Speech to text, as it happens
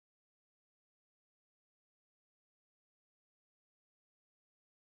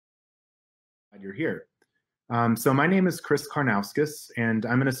You're here. So my name is Kris Karnauskas, and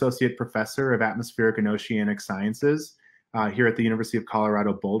I'm an associate professor of atmospheric and oceanic sciences here at the University of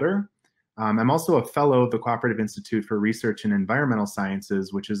Colorado Boulder. I'm also a fellow of the Cooperative Institute for Research in Environmental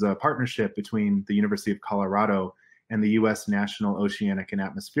Sciences, which is a partnership between the University of Colorado and the U.S. National Oceanic and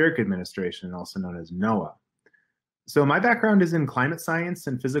Atmospheric Administration, also known as NOAA. So my background is in climate science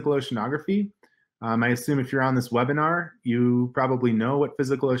and physical oceanography. I assume if you're on this webinar, you probably know what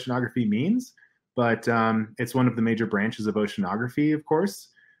physical oceanography means, but it's one of the major branches of oceanography, of course,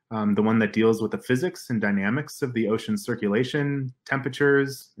 the one that deals with the physics and dynamics of the ocean's circulation,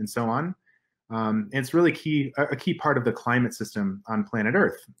 temperatures, and so on. It's really a key part of the climate system on planet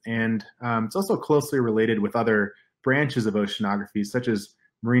Earth. And it's also closely related with other branches of oceanography, such as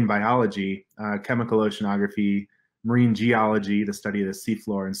marine biology, chemical oceanography, marine geology, the study of the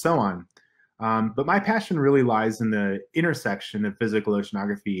seafloor, and so on. But my passion really lies in the intersection of physical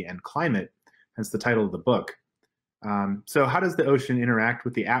oceanography and climate, hence the title of the book. So how does the ocean interact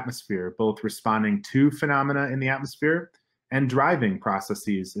with the atmosphere, both responding to phenomena in the atmosphere and driving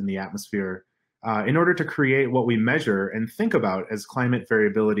processes in the atmosphere in order to create what we measure and think about as climate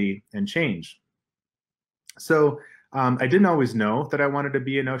variability and change? So I didn't always know that I wanted to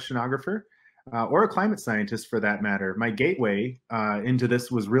be an oceanographer. Or a climate scientist for that matter. My gateway into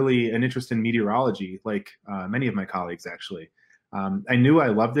this was really an interest in meteorology, like many of my colleagues actually. I knew I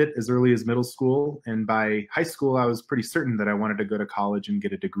loved it as early as middle school, and by high school I was pretty certain that I wanted to go to college and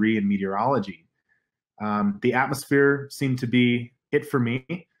get a degree in meteorology. The atmosphere seemed to be it for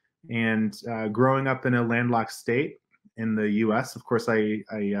me, and growing up in a landlocked state in the US, of course I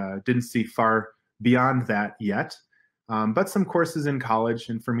didn't see far beyond that yet. But some courses in college,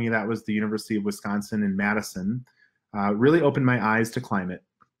 and for me that was the University of Wisconsin in Madison, really opened my eyes to climate.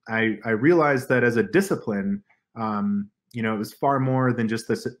 I realized that as a discipline, it was far more than just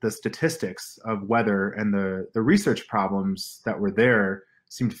the statistics of weather, and the research problems that were there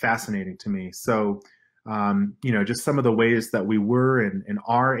seemed fascinating to me. So, just some of the ways that we were and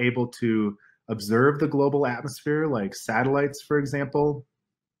are able to observe the global atmosphere, like satellites, for example,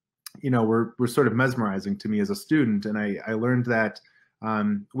 were sort of mesmerizing to me as a student. And I learned that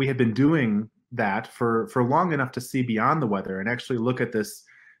we had been doing that for long enough to see beyond the weather and actually look at this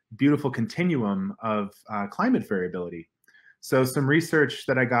beautiful continuum of climate variability. So some research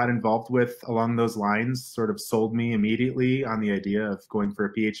that I got involved with along those lines sort of sold me immediately on the idea of going for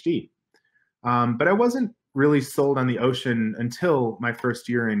a PhD. But I wasn't really sold on the ocean until my first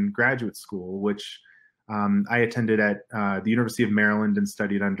year in graduate school, which I attended at the University of Maryland and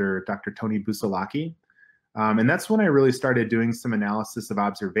studied under Dr. Tony Busolaki. And that's when I really started doing some analysis of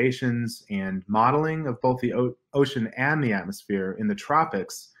observations and modeling of both the ocean and the atmosphere in the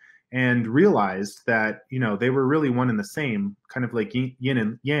tropics, and realized that, they were really one and the same, kind of like yin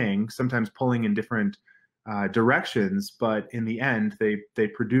and yang, sometimes pulling in different directions, but in the end, they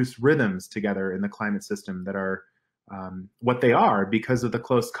produce rhythms together in the climate system that are what they are because of the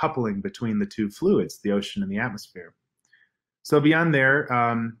close coupling between the two fluids, the ocean and the atmosphere. So beyond there,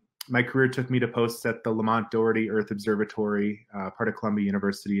 my career took me to posts at the Lamont Doherty Earth Observatory, part of Columbia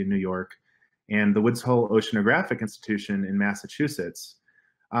University in New York, and the Woods Hole Oceanographic Institution in Massachusetts.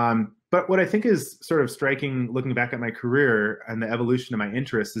 But what I think is sort of striking looking back at my career and the evolution of my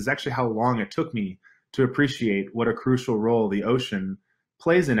interests is actually how long it took me to appreciate what a crucial role the ocean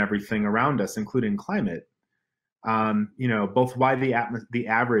plays in everything around us, including climate. Both why the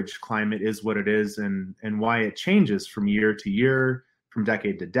average climate is what it is, and why it changes from year to year, from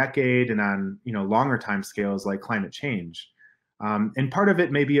decade to decade, and on longer time scales like climate change. And part of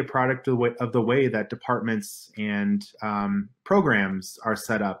it may be a product of the way that departments and programs are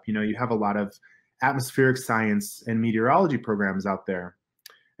set up. You have a lot of atmospheric science and meteorology programs out there,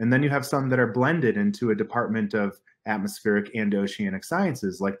 and then you have some that are blended into a department of atmospheric and oceanic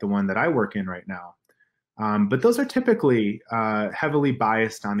sciences, like the one that I work in right now. But those are typically heavily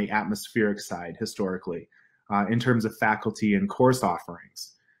biased on the atmospheric side historically in terms of faculty and course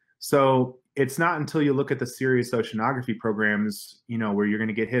offerings. So it's not until you look at the serious oceanography programs, where you're going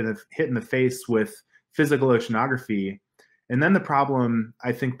to get hit in the face with physical oceanography. And then the problem,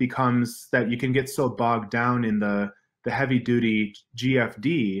 I think, becomes that you can get so bogged down in the heavy duty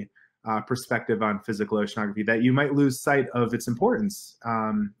GFD perspective on physical oceanography that you might lose sight of its importance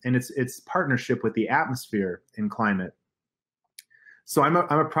and its partnership with the atmosphere in climate. So I'm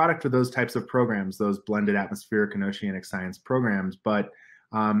a product of those types of programs, those blended atmospheric and oceanic science programs. But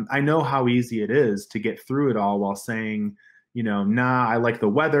I know how easy it is to get through it all while saying, nah, I like the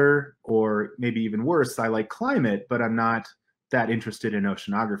weather, or maybe even worse, I like climate, but I'm not that interested in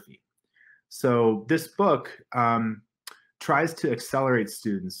oceanography. So this book tries to accelerate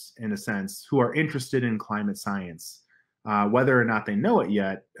students, in a sense, who are interested in climate science. Whether or not they know it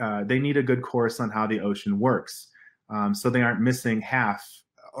yet, they need a good course on how the ocean works, so they aren't missing half,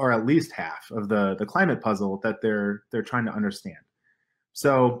 or at least half, of the climate puzzle that they're trying to understand.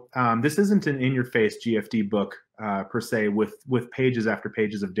 So this isn't an in-your-face GFD book per se, with pages after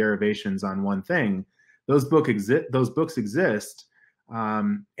pages of derivations on one thing. Those books exist,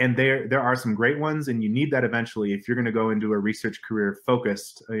 and there are some great ones, and you need that eventually if you're going to go into a research career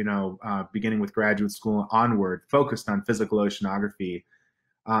focused, beginning with graduate school onward, focused on physical oceanography.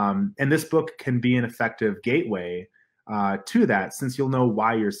 And this book can be an effective gateway to that, since you'll know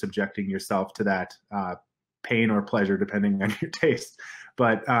why you're subjecting yourself to that pain or pleasure, depending on your taste.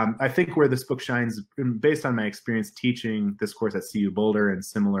 But I think where this book shines, based on my experience teaching this course at CU Boulder and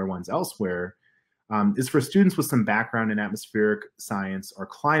similar ones elsewhere, is for students with some background in atmospheric science or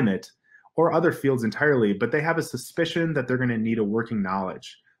climate or other fields entirely, but they have a suspicion that they're going to need a working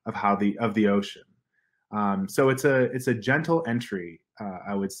knowledge of the ocean. So it's a gentle entry,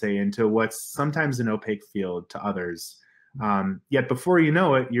 I would say, into what's sometimes an opaque field to others. Yet before you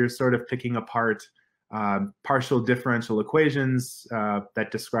know it, you're sort of picking apart partial differential equations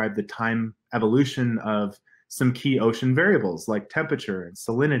that describe the time evolution of some key ocean variables like temperature and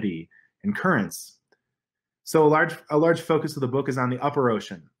salinity and currents. So a large focus of the book is on the upper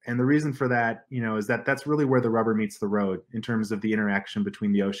ocean, and the reason for that, is that that's really where the rubber meets the road in terms of the interaction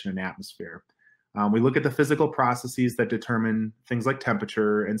between the ocean and atmosphere. We look at the physical processes that determine things like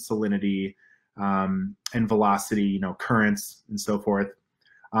temperature and salinity and velocity, currents and so forth.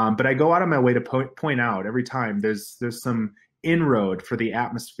 But I go out of my way to point out every time there's some inroad for the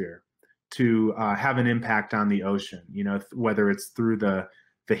atmosphere to have an impact on the ocean, whether it's through the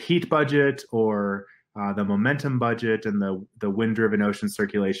heat budget or the momentum budget and the wind-driven ocean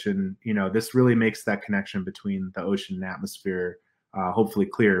circulation. This really makes that connection between the ocean and atmosphere hopefully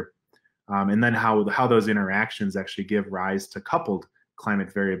clear. And then how those interactions actually give rise to coupled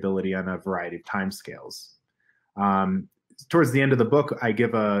climate variability on a variety of timescales. Towards the end of the book, I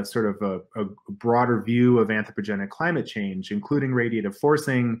give a sort of a broader view of anthropogenic climate change, including radiative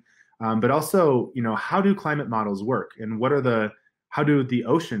forcing, but also, how do climate models work, and how do the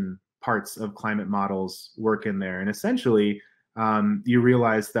ocean parts of climate models work in there? And essentially, you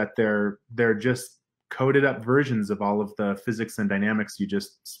realize that they're just coded up versions of all of the physics and dynamics you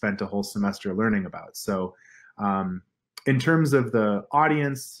just spent a whole semester learning about. So in terms of the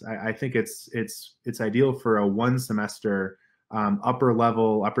audience, I think it's ideal for a one semester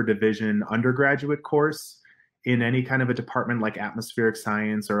upper division undergraduate course in any kind of a department like atmospheric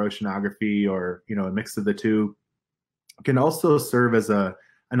science or oceanography, or a mix of the two. It can also serve as an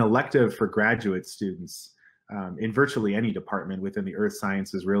elective for graduate students in virtually any department within the earth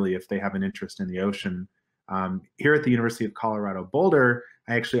sciences, really, if they have an interest in the ocean. Here at the University of Colorado Boulder,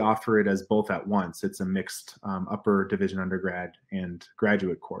 I actually offer it as both at once. It's a mixed upper division undergrad and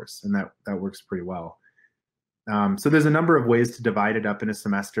graduate course, and that works pretty well. So there's a number of ways to divide it up in a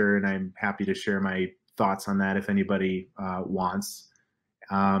semester, and I'm happy to share my thoughts on that if anybody wants.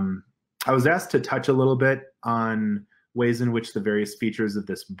 I was asked to touch a little bit on ways in which the various features of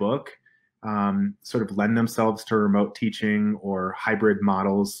this book sort of lend themselves to remote teaching or hybrid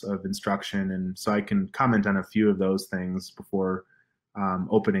models of instruction. And so I can comment on a few of those things before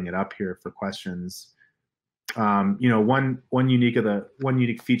opening it up here for questions. One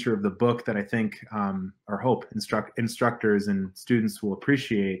unique feature of the book that I think or hope instructors and students will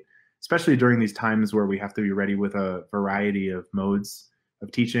appreciate, especially during these times where we have to be ready with a variety of modes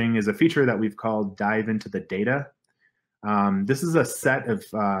of teaching, is a feature that we've called Dive into the Data. This is a set of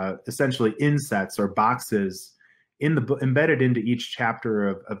essentially insets or boxes embedded into each chapter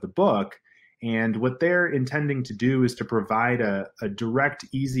of the book. And what they're intending to do is to provide a direct,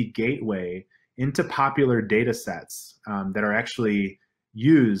 easy gateway into popular data sets that are actually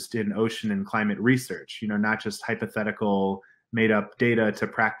used in ocean and climate research, not just hypothetical made up data to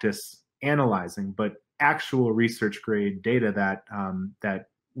practice analyzing, but actual research grade data that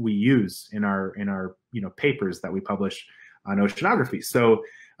we use in our papers that we publish on oceanography. So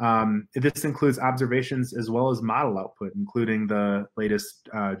this includes observations as well as model output, including the latest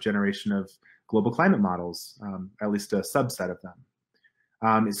generation of global climate models, at least a subset of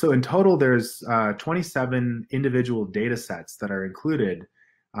them. So in total, there's 27 individual data sets that are included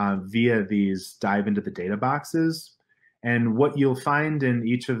via these dive into the data boxes. And what you'll find in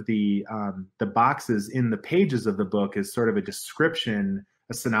each of the boxes in the pages of the book is sort of a description,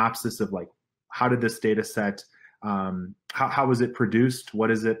 a synopsis of like, how did this data set, how was it produced?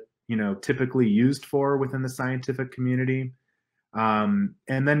 What is it, typically used for within the scientific community? And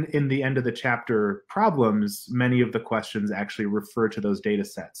then in the end of the chapter problems, many of the questions actually refer to those data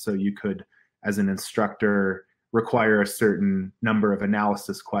sets. So you could, as an instructor, require a certain number of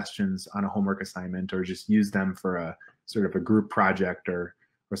analysis questions on a homework assignment, or just use them for a sort of a group project or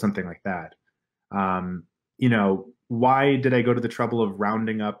something like that. You know, why did I go to the trouble of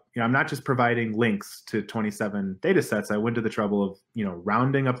rounding up? You know, I'm not just providing links to 27 data sets. I went to the trouble of, you know,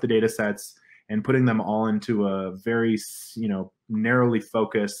 rounding up the data sets and putting them all into a very, you know, narrowly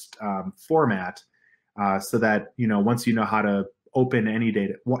focused format, so that, you know, once you know how to open any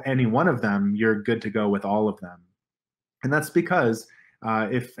data, any one of them, you're good to go with all of them. And that's because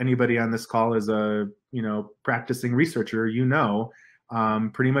if anybody on this call is a, you know, practicing researcher, you know,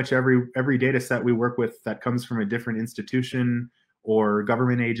 pretty much every data set we work with that comes from a different institution or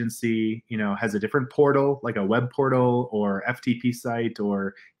government agency, you know, has a different portal, like a web portal or FTP site,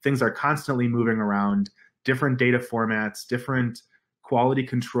 or things are constantly moving around, different data formats, different quality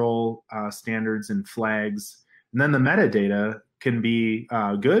control standards and flags. And then the metadata can be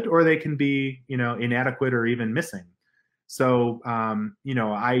good, or they can be, you know, inadequate or even missing. So, you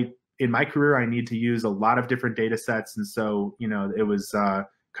know, in my career, I need to use a lot of different data sets. And so, you know, it was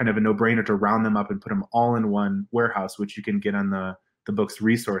kind of a no-brainer to round them up and put them all in one warehouse, which you can get on the book's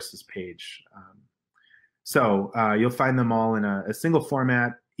resources page. So you'll find them all in a single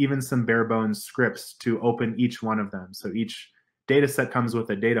format, even some bare bones scripts to open each one of them. So each data set comes with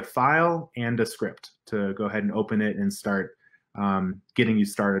a data file and a script to go ahead and open it and start getting you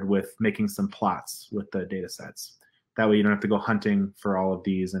started with making some plots with the data sets. That way you don't have to go hunting for all of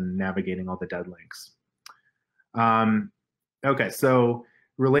these and navigating all the dead links. Okay, so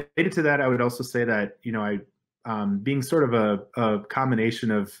related to that, I would also say that, you know, being sort of a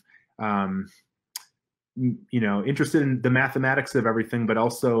combination of, you know, interested in the mathematics of everything, but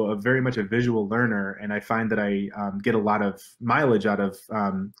also very much a visual learner. And I find that I get a lot of mileage out of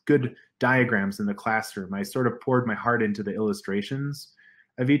good diagrams in the classroom. I sort of poured my heart into the illustrations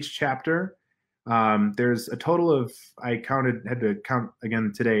of each chapter. There's a total of, had to count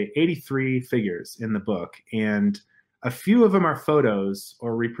again today, 83 figures in the book, and a few of them are photos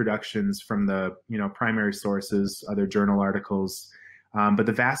or reproductions from the, you know, primary sources, other journal articles, but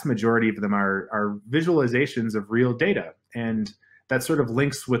the vast majority of them are visualizations of real data, and that sort of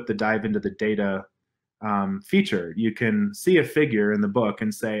links with the dive into the data feature. You can see a figure in the book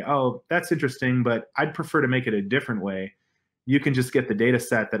and say, oh, that's interesting, but I'd prefer to make it a different way. You can just get the data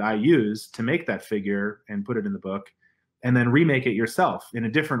set that I use to make that figure and put it in the book, and then remake it yourself in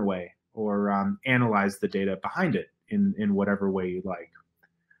a different way, or analyze the data behind it in whatever way you like.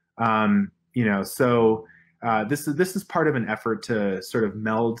 You know, so this is part of an effort to sort of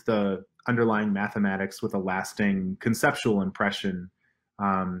meld the underlying mathematics with a lasting conceptual impression,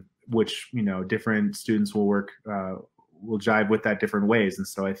 which, you know, different students will jive with that different ways. And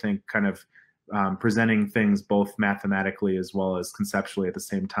so I think kind of presenting things both mathematically as well as conceptually at the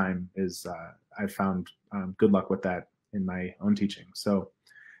same time is, I've found good luck with that in my own teaching. So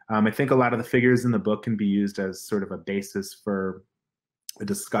I think a lot of the figures in the book can be used as sort of a basis for a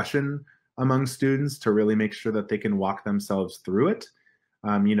discussion among students to really make sure that they can walk themselves through it.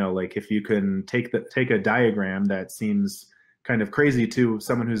 You know, like if you can take a diagram that seems kind of crazy to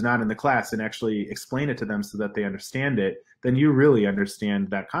someone who's not in the class and actually explain it to them so that they understand it, then you really understand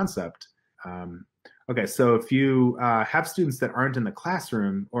that concept. Okay, so if you have students that aren't in the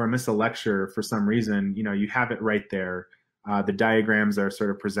classroom or miss a lecture for some reason, you know, you have it right there. The diagrams are sort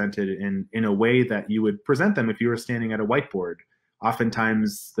of presented in a way that you would present them if you were standing at a whiteboard.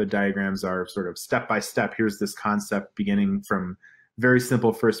 Oftentimes, the diagrams are sort of step by step. Here's this concept beginning from very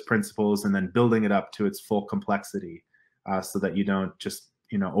simple first principles and then building it up to its full complexity, so that you don't just,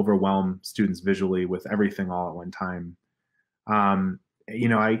 you know, overwhelm students visually with everything all at one time. You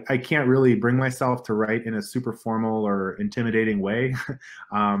know, I can't really bring myself to write in a super formal or intimidating way.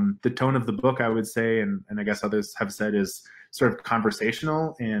 The tone of the book, I would say, and I guess others have said, is sort of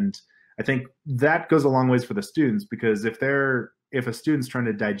conversational. And I think that goes a long ways for the students, because if a student's trying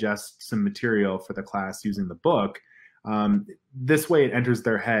to digest some material for the class using the book, this way it enters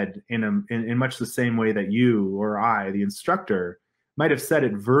their head in much the same way that you or I, the instructor, might have said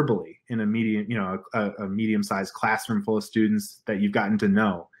it verbally in a medium, you know, a medium-sized classroom full of students that you've gotten to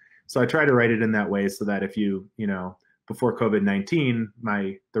know. So I try to write it in that way so that if you know, before COVID-19,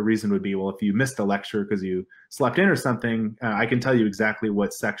 the reason would be, well, if you missed a lecture because you slept in or something, I can tell you exactly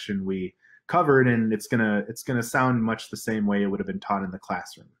what section we covered, and it's gonna sound much the same way it would have been taught in the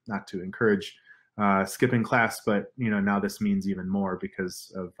classroom. Not to encourage skipping class, but, you know, now this means even more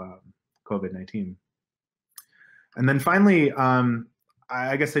because of COVID-19. And then finally,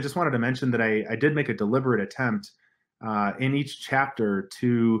 I guess I just wanted to mention that I did make a deliberate attempt in each chapter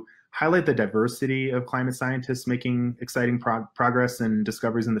to highlight the diversity of climate scientists making exciting progress and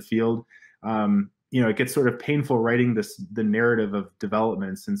discoveries in the field. It gets sort of painful writing the narrative of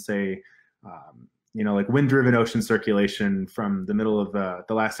developments and say, like wind-driven ocean circulation from the middle of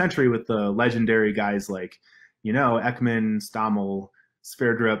the last century with the legendary guys like, Ekman, Stommel,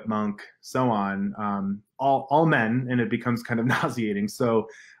 Sverdrup, Monk, so on, all men, and it becomes kind of nauseating. So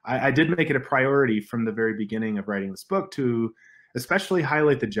I did make it a priority from the very beginning of writing this book to especially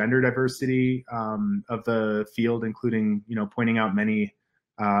highlight the gender diversity of the field, including, pointing out many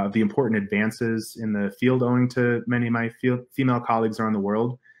of the important advances in the field owing to many of my female colleagues around the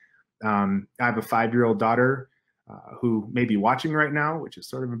world. I have a 5-year-old daughter who may be watching right now, which is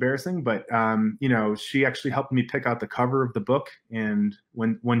sort of embarrassing, but she actually helped me pick out the cover of the book. And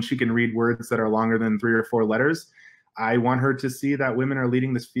when she can read words that are longer than 3 or 4 letters, I want her to see that women are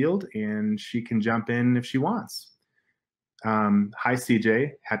leading this field, and she can jump in if she wants. Hi,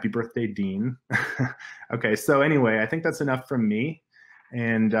 CJ. Happy birthday, Dean. Okay, so anyway, I think that's enough from me.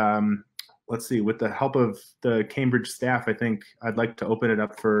 And let's see, with the help of the Cambridge staff, I think I'd like to open it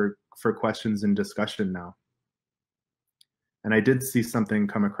up for questions and discussion now. And I did see something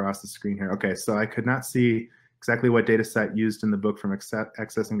come across the screen here. Okay, so I could not see exactly what data set used in the book from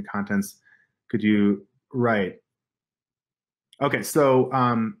accessing the contents. Could you, right. Okay, so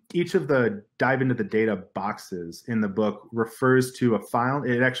each of the dive into the data boxes in the book refers to a file.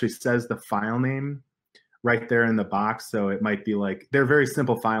 It actually says the file name right there in the box. So it might be like, they're very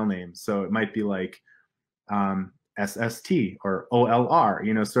simple file names. So it might be like SST or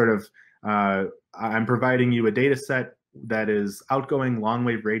OLR, sort of, I'm providing you a data set that is outgoing long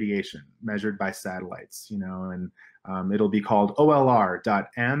wave radiation measured by satellites, and it'll be called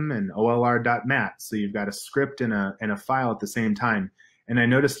OLR.m and OLR.mat. So you've got a script and a file at the same time. And I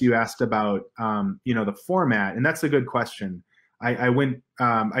noticed you asked about, the format, and that's a good question.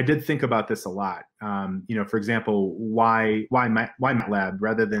 I did think about this a lot. For example, why MATLAB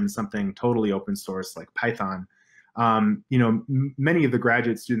rather than something totally open source like Python? Many of the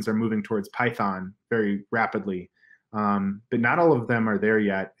graduate students are moving towards Python very rapidly, but not all of them are there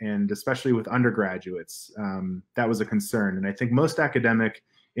yet. And especially with undergraduates, that was a concern. And I think most academic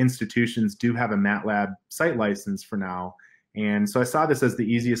institutions do have a MATLAB site license for now. And so I saw this as the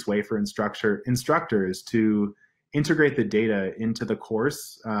easiest way for instructors to integrate the data into the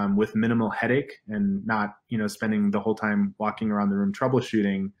course with minimal headache and not, spending the whole time walking around the room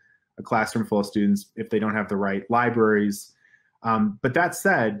troubleshooting a classroom full of students if they don't have the right libraries. But that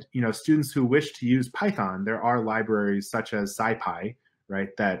said, students who wish to use Python, there are libraries such as SciPy, right,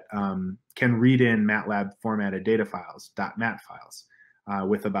 that can read in MATLAB formatted data files, .mat files,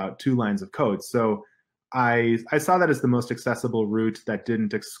 with about 2 lines of code. So I saw that as the most accessible route that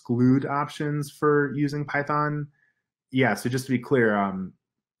didn't exclude options for using Python. Yeah, so just to be clear,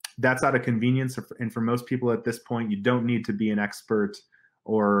 that's out of convenience, and for most people at this point, you don't need to be an expert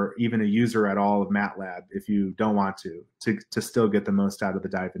or even a user at all of MATLAB if you don't want to still get the most out of the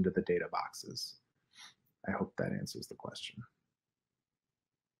dive into the data boxes. I hope that answers the question.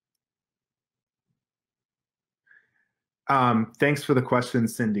 Thanks for the question,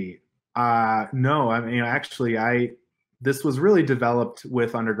 Cindy. No, I mean, actually, this was really developed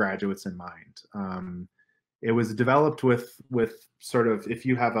with undergraduates in mind. It was developed with sort of, if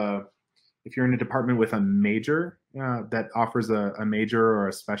you're in a department with a major that offers a major or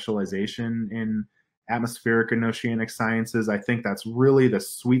a specialization in atmospheric and oceanic sciences, I think that's really the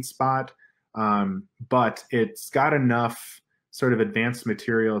sweet spot. But it's got enough sort of advanced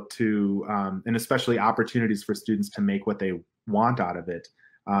material to, and especially opportunities for students to make what they want out of it,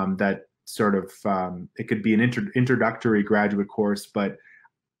 that sort of, it could be an introductory graduate course, but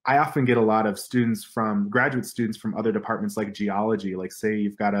I often get a lot of graduate students from other departments like geology, like say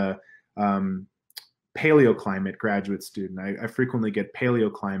you've got a paleoclimate graduate student. I frequently get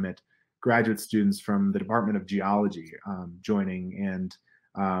paleoclimate graduate students from the Department of Geology joining, and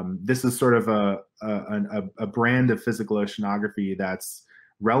this is sort of a brand of physical oceanography that's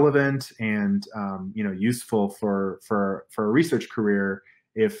relevant and useful for a research career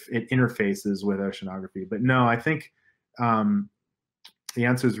if it interfaces with oceanography. But no, I think the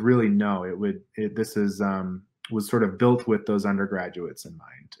answer is really no. This was sort of built with those undergraduates in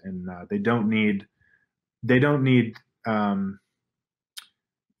mind, and they don't need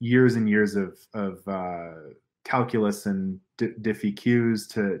years and years of calculus and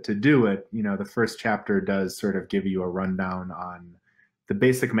diffie-qs to do it. The first chapter does sort of give you a rundown on the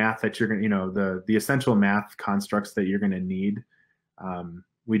basic math that you're going to, the essential math constructs that you're going to need.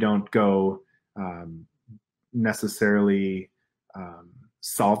 We don't go necessarily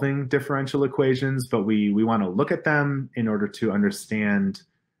solving differential equations, but we want to look at them in order to understand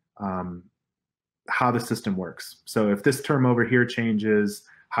um, how the system works. So if this term over here changes,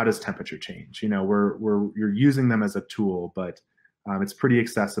 how does temperature change? You know, you're using them as a tool, but it's pretty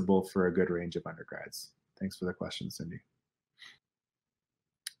accessible for a good range of undergrads. Thanks for the question, Cindy.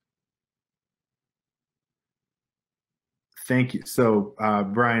 Thank you. So,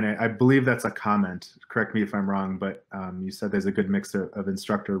 Brian, I believe that's a comment. Correct me if I'm wrong, but you said there's a good mix of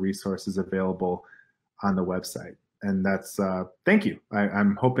instructor resources available on the website. And that's, thank you.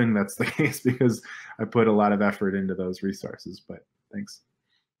 I'm hoping that's the case because I put a lot of effort into those resources, but thanks.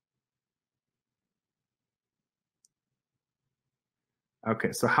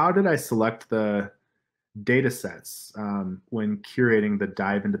 Okay, so how did I select the data sets when curating the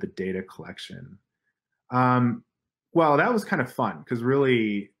dive into the data collection? Um, well, that was kind of fun because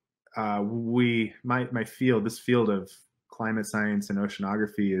really, my field, this field of climate science and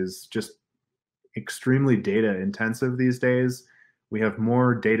oceanography, is just extremely data intensive these days. We have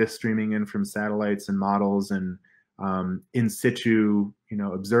more data streaming in from satellites and models and in situ,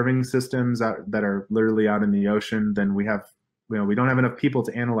 observing systems that are literally out in the ocean than we have. We don't have enough people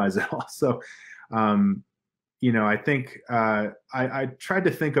to analyze it all. So, I think I tried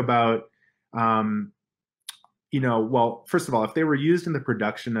to think about. Well, first of all, if they were used in the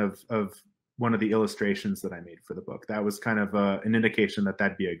production of one of the illustrations that I made for the book, that was kind of an indication that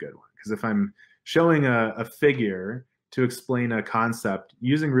that'd be a good one. Because if I'm showing a figure to explain a concept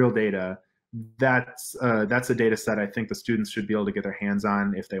using real data, that's a data set I think the students should be able to get their hands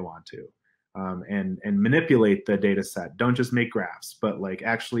on if they want to, and manipulate the data set. Don't just make graphs, but like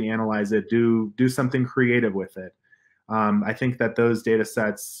actually analyze it, do something creative with it. I think that those data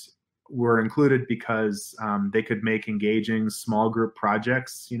sets were included because they could make engaging small group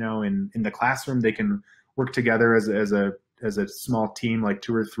projects. In the classroom, they can work together as a small team, like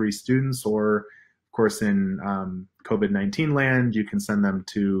 2 or 3 students, or of course in COVID-19 land, you can send them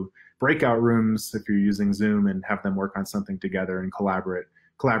to breakout rooms if you're using Zoom and have them work on something together and collaborate.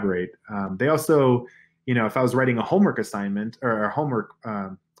 They also, if I was writing a homework assignment or a homework,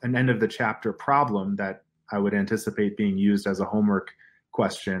 an end of the chapter problem that I would anticipate being used as a homework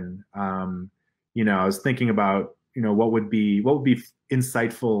question. I was thinking about, what would be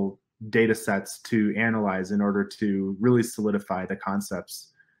insightful data sets to analyze in order to really solidify the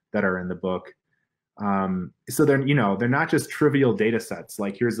concepts that are in the book. So they're not just trivial data sets.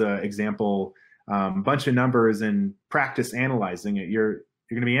 Like here's an example, bunch of numbers and practice analyzing it. You're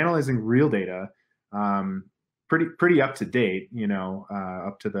going to be analyzing real data, pretty up to date,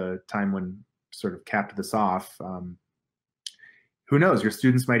 up to the time when sort of capped this off. Who knows, your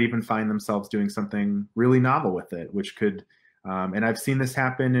students might even find themselves doing something really novel with it, which could, and I've seen this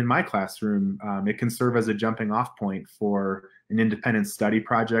happen in my classroom. It can serve as a jumping off point for an independent study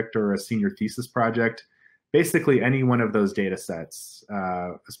project or a senior thesis project. Basically any one of those data sets,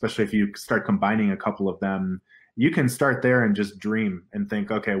 especially if you start combining a couple of them, you can start there and just dream and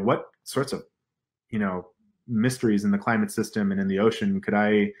think, okay, what sorts of, mysteries in the climate system and in the ocean could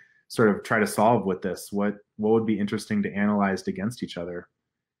I sort of try to solve with this? What would be interesting to analyze against each other?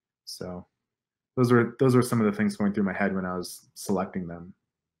 So those were some of the things going through my head when I was selecting them.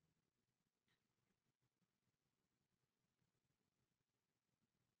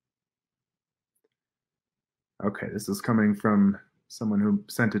 Okay, this is coming from someone who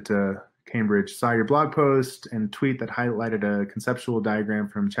sent it to Cambridge. Saw your blog post and tweet that highlighted a conceptual diagram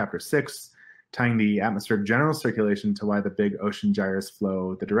from chapter 6, tying the atmospheric general circulation to why the big ocean gyres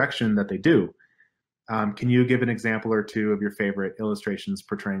flow the direction that they do. Can you give an example or two of your favorite illustrations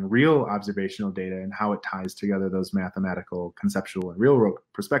portraying real observational data and how it ties together those mathematical, conceptual, and real world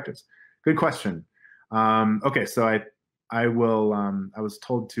perspectives? Good question. Okay, so I was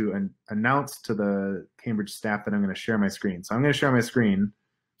told to announce to the Cambridge staff that I'm going to share my screen. So I'm going to share my screen, and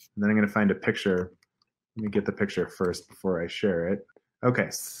then I'm going to find a picture. Let me get the picture first before I share it. Okay,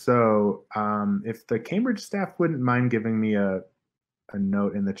 so if the Cambridge staff wouldn't mind giving me a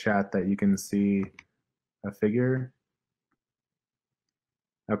note in the chat that you can see a figure.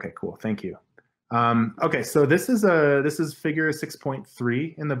 Okay, cool. Thank you. Okay, so this is figure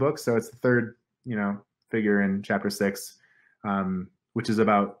 6.3 in the book. So it's the third, figure in chapter 6, which is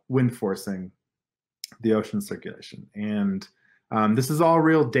about wind forcing the ocean circulation. And this is all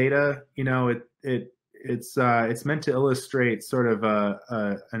real data. It's meant to illustrate sort of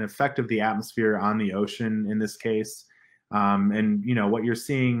an effect of the atmosphere on the ocean in this case. And what you're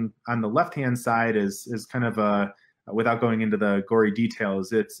seeing on the left-hand side is kind of without going into the gory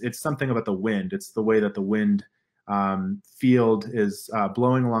details, it's something about the wind. It's the way that the wind field is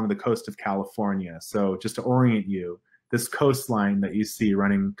blowing along the coast of California. So just to orient you, this coastline that you see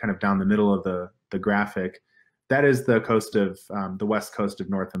running kind of down the middle of the graphic, that is the coast of the west coast of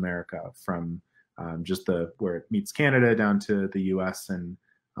North America, from just where it meets Canada down to the U.S. and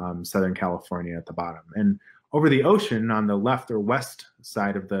Southern California at the bottom. And over the ocean on the left or west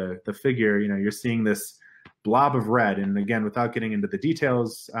side of the figure, you're seeing this blob of red. And again, without getting into the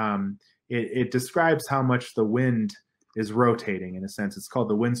details, it describes how much the wind is rotating. In a sense, it's called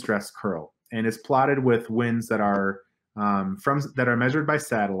the wind stress curl, and it's plotted with winds that are measured by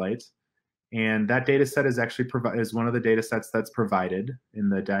satellite. And that data set is actually is one of the data sets that's provided in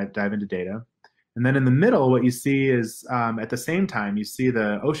the dive into data. And then in the middle, what you see is at the same time, you see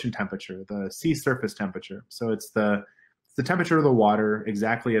the ocean temperature, the sea surface temperature. So it's the temperature of the water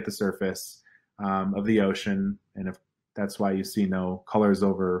exactly at the surface of the ocean. And that's why you see no colors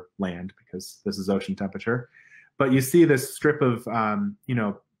over land, because this is ocean temperature. But you see this strip of,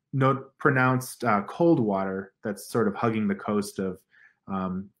 no pronounced cold water that's sort of hugging the coast of,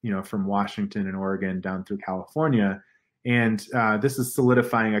 from Washington and Oregon down through California. And this is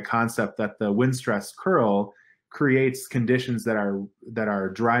solidifying a concept that the wind stress curl creates conditions that are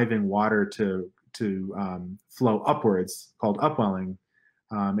driving water to flow upwards, called upwelling,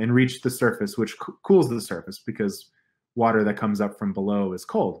 and reach the surface, which cools the surface because water that comes up from below is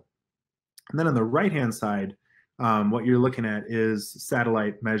cold. And then on the right-hand side, what you're looking at is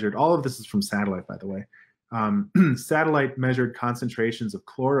satellite measured. All of this is from satellite, by the way. Satellite measured concentrations of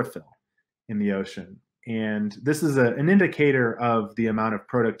chlorophyll in the ocean. And this is an indicator of the amount of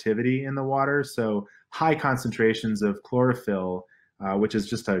productivity in the water. So high concentrations of chlorophyll, which is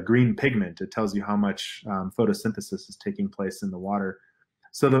just a green pigment. It tells you how much photosynthesis is taking place in the water.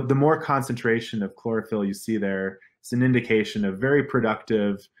 So the more concentration of chlorophyll you see there, it's an indication of very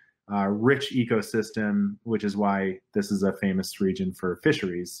productive, rich ecosystem, which is why this is a famous region for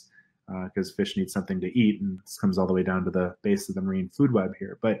fisheries, because fish need something to eat, and this comes all the way down to the base of the marine food web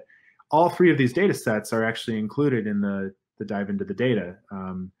here. But all three of these data sets are actually included in the dive into the data,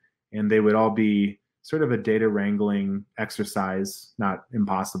 and they would all be sort of a data wrangling exercise, not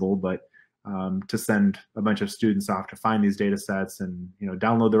impossible, but to send a bunch of students off to find these data sets and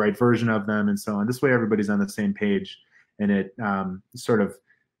download the right version of them and so on. This way everybody's on the same page, and it sort of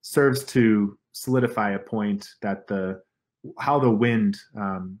serves to solidify a point that how the wind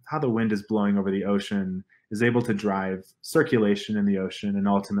is blowing over the ocean is able to drive circulation in the ocean and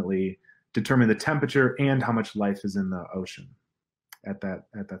ultimately determine the temperature and how much life is in the ocean at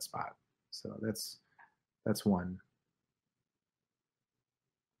that spot. So that's one.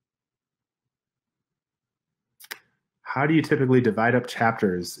 How do you typically divide up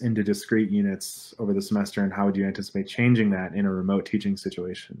chapters into discrete units over the semester, and how would you anticipate changing that in a remote teaching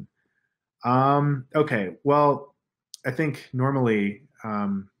situation? Okay, well, I think normally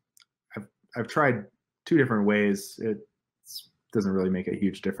I've tried two different ways. It doesn't really make a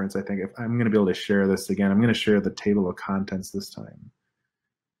huge difference. I think if I'm going to be able to share this again, I'm going to share the table of contents this time.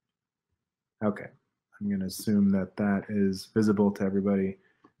 Okay, I'm going to assume that that is visible to everybody.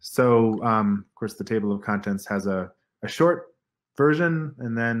 So, of course, the table of contents has a short version,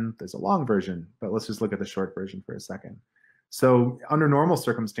 and then there's a long version. But let's just look at the short version for a second. So under normal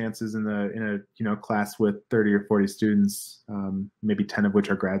circumstances in a class with 30 or 40 students, maybe 10 of which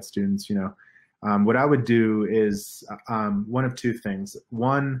are grad students, what I would do is one of two things.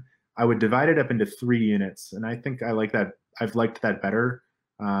 One, I would divide it up into 3 units, and I think I like that. I've liked that better.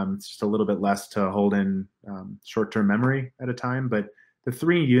 It's just a little bit less to hold in short-term memory at a time. But the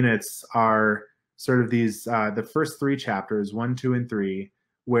 3 units are sort of these the first 3 chapters, 1, 2, and 3.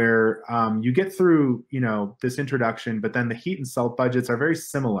 Where you get through, this introduction, but then the heat and salt budgets are very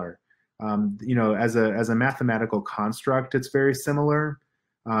similar. As a mathematical construct, it's very similar,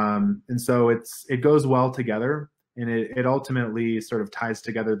 and so it goes well together, and it ultimately sort of ties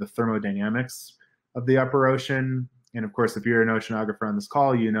together the thermodynamics of the upper ocean. And of course, if you're an oceanographer on this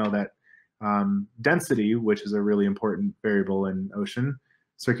call, you know that density, which is a really important variable in ocean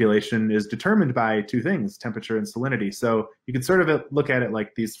circulation, is determined by 2 things, temperature and salinity. So you can sort of look at it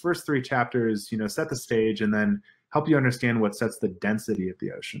like these first 3 chapters, set the stage and then help you understand what sets the density of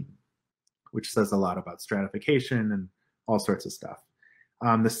the ocean, which says a lot about stratification and all sorts of stuff.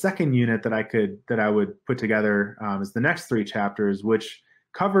 The second unit that I would put together is the next 3 chapters, which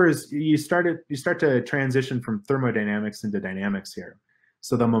covers, you start to transition from thermodynamics into dynamics here.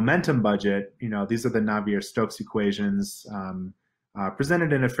 So the momentum budget, these are the Navier-Stokes equations,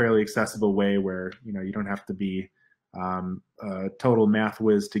 presented in a fairly accessible way where you don't have to be a total math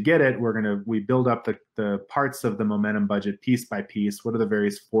whiz to get it. We build up the parts of the momentum budget piece by piece. What are the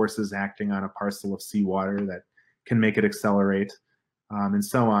various forces acting on a parcel of seawater that can make it accelerate, and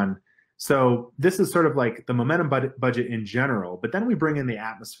so on. So this is sort of like the momentum budget in general, but then we bring in the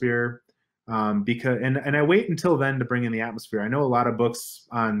atmosphere because and I wait until then to bring in the atmosphere. I know a lot of books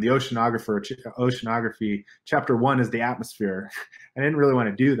on the oceanography. Chapter 1 is the atmosphere. I didn't really want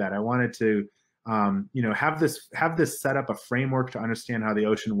to do that. I wanted to have this set up a framework to understand how the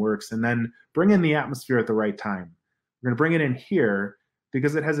ocean works, and then bring in the atmosphere at the right time. We're going to bring it in here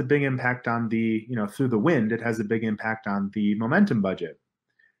because it has a big impact on the through the wind. It has a big impact on the momentum budget.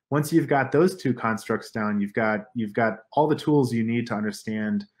 Once you've got those two constructs down, you've got all the tools you need to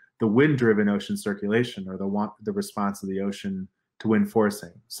understand the wind-driven ocean circulation, or the response of the ocean to wind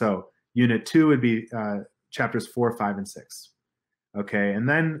forcing. So unit 2 would be chapters 4, 5, and 6. Okay, and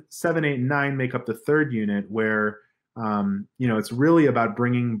then 7, 8, and 9 make up the third unit, where it's really about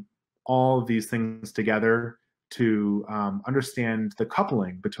bringing all of these things together to understand the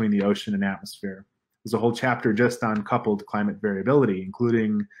coupling between the ocean and atmosphere. There's a whole chapter just on coupled climate variability,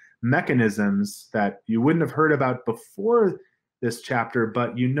 including mechanisms that you wouldn't have heard about before this chapter,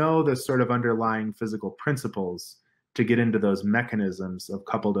 but the sort of underlying physical principles to get into those mechanisms of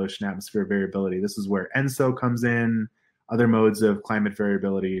coupled ocean atmosphere variability. This is where ENSO comes in, other modes of climate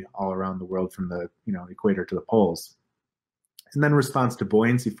variability all around the world from the equator to the poles. And then response to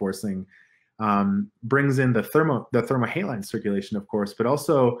buoyancy forcing brings in the thermohaline circulation, of course, but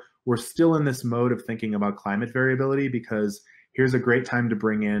also we're still in this mode of thinking about climate variability, because here's a great time to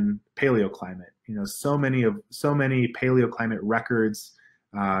bring in paleoclimate. So many paleoclimate records,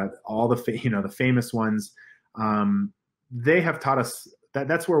 all the famous ones, they have taught us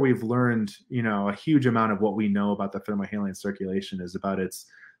that's where we've learned, a huge amount of what we know about the thermohaline circulation is about its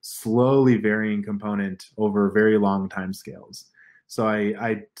slowly varying component over very long time scales. So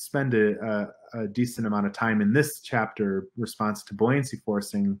I spend a decent amount of time in this chapter, response to buoyancy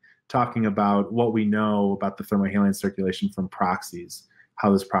forcing, talking about what we know about the thermohaline circulation from proxies, how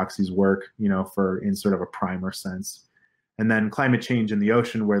those proxies work, in sort of a primer sense. And then climate change in the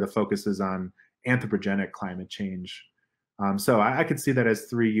ocean, where the focus is on anthropogenic climate change. So I could see that as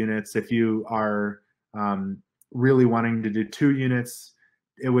 3 units. If you are really wanting to do 2 units,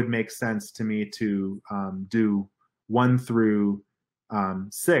 it would make sense to me to do 1 through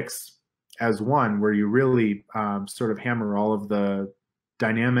 6 as one, where you really sort of hammer all of the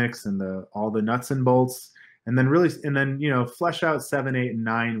dynamics and all the nuts and bolts, and then flesh out 7, 8, and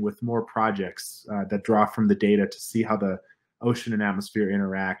 9 with more projects that draw from the data to see how the ocean and atmosphere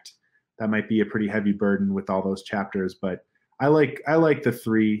interact. That might be a pretty heavy burden with all those chapters, but I like the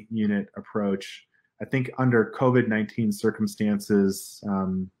 3 unit approach. I think under COVID-19 circumstances,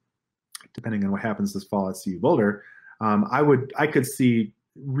 depending on what happens this fall at CU Boulder, I could see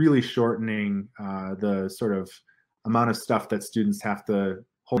really shortening the sort of amount of stuff that students have to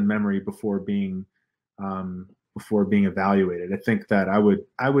hold in memory before being evaluated. I think that I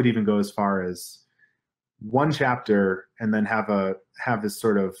would even go as far as 1 chapter and then have this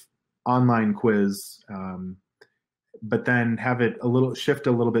sort of online quiz, but then have it shift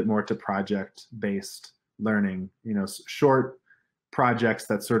a little bit more to project-based learning. Short projects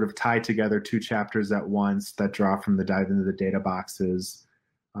that sort of tie together 2 chapters at once, that draw from the dive into the data boxes.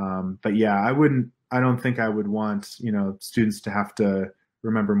 But yeah, I don't think I would want students to have to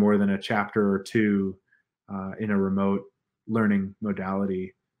remember more than a chapter or 2 in a remote learning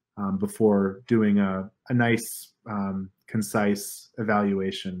modality before doing a nice concise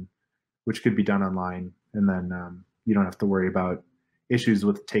evaluation, which could be done online, and then you don't have to worry about issues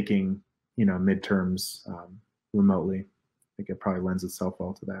with taking midterms remotely. I think it probably lends itself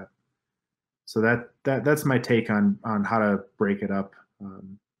well to that. So that's my take on how to break it up,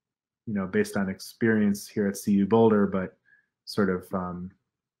 based on experience here at CU Boulder, but sort of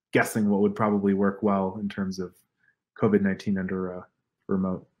guessing what would probably work well in terms of COVID-19 under a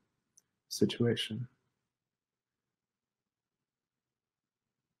remote situation.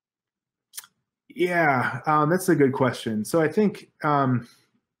 Yeah, that's a good question. So I think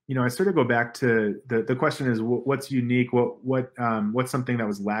I sort of go back to the question is what's unique, what's something that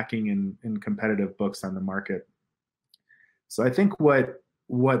was lacking in competitive books on the market. So I think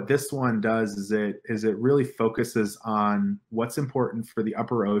what this one does is it really focuses on what's important for the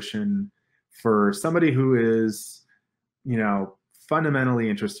upper ocean for somebody who is fundamentally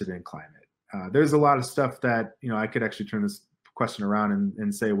interested in climate. There's a lot of stuff that I could actually turn this question around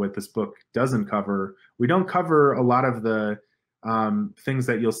and say what this book doesn't cover. We don't cover a lot of the things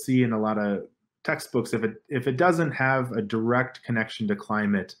that you'll see in a lot of textbooks. If it doesn't have a direct connection to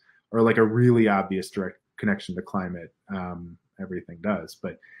climate, or like a really obvious direct connection to climate, everything does.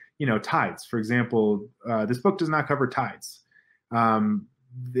 But tides, for example, this book does not cover tides.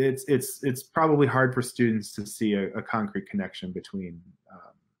 It's probably hard for students to see a concrete connection between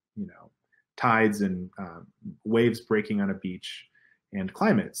tides and waves breaking on a beach and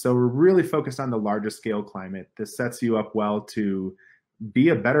climate. So we're really focused on the larger scale climate. This sets you up well to be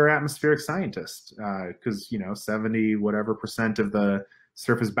a better atmospheric scientist because 70 whatever percent of the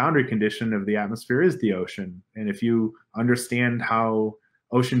surface boundary condition of the atmosphere is the ocean. And if you understand how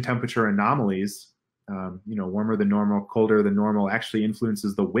ocean temperature anomalies, warmer than normal, colder than normal, actually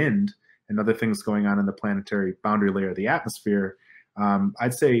influences the wind and other things going on in the planetary boundary layer of the atmosphere,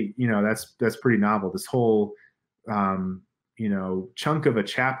 I'd say that's pretty novel. This whole chunk of a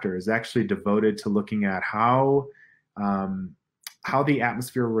chapter is actually devoted to looking at how the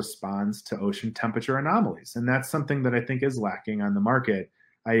atmosphere responds to ocean temperature anomalies. And that's something that I think is lacking on the market.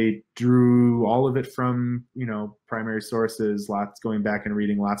 I drew all of it from, primary sources, going back and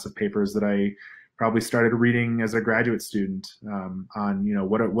reading lots of papers that I probably started reading as a graduate student on,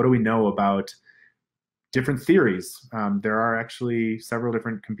 what do we know about different theories. There are actually several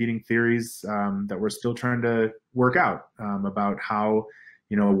different competing theories that we're still trying to work out about how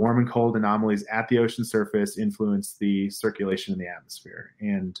warm and cold anomalies at the ocean surface influence the circulation in the atmosphere.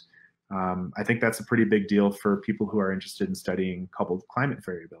 And I think that's a pretty big deal for people who are interested in studying coupled climate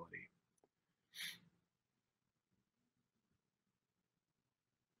variability.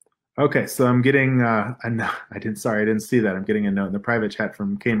 Okay, so I'm getting I didn't see that. I'm getting a note in the private chat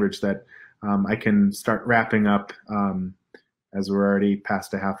from Cambridge that I can start wrapping up as we're already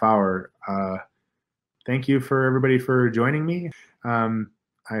past a half hour. Thank you for everybody for joining me.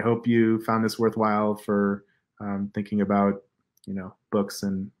 I hope you found this worthwhile for thinking about, books,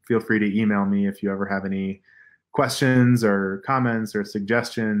 and feel free to email me if you ever have any questions or comments or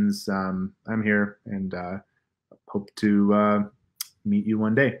suggestions. I'm here and hope to meet you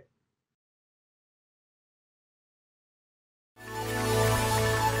one day.